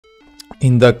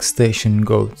In DuckStation,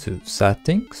 go to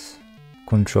Settings,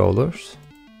 Controllers.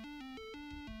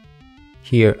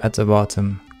 Here at the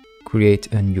bottom,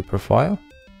 create a new profile.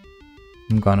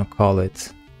 I'm gonna call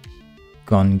it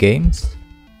Gun Games.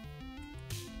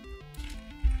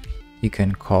 You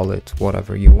can call it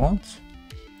whatever you want.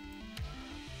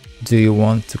 Do you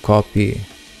want to copy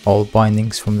all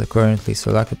bindings from the currently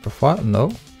selected profile?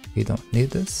 No, you don't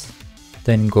need this.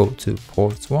 Then go to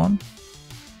port 1.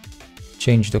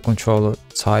 Change the controller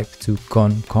type to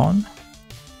Gun Con.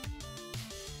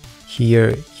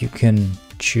 Here you can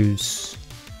choose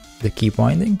the key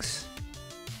bindings.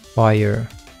 Fire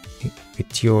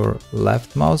with your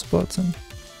left mouse button,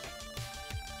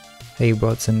 A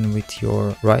button with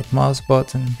your right mouse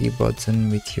button, B button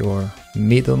with your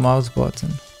middle mouse button,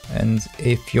 and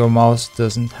if your mouse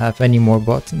doesn't have any more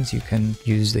buttons, you can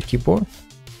use the keyboard.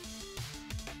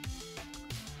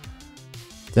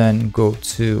 Then go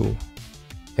to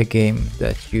a game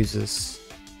that uses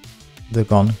the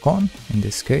Gun Con. In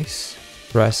this case,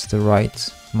 press the right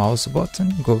mouse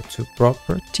button, go to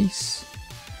Properties,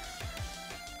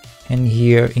 and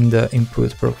here in the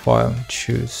input profile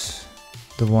choose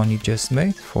the one you just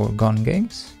made for Gun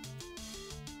Games.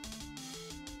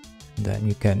 Then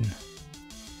you can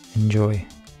enjoy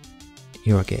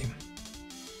your game.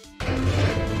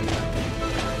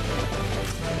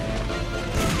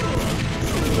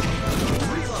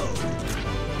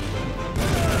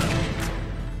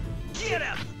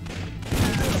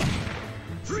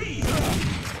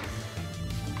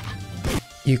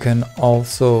 You can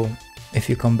also, if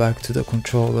you come back to the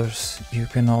controllers, you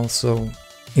can also,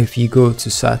 if you go to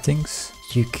settings,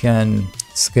 you can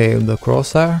scale the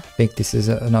crosshair. I think this is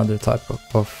another type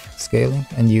of scaling,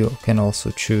 and you can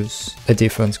also choose a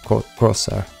different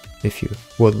crosshair if you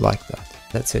would like that.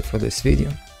 That's it for this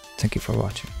video. Thank you for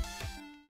watching.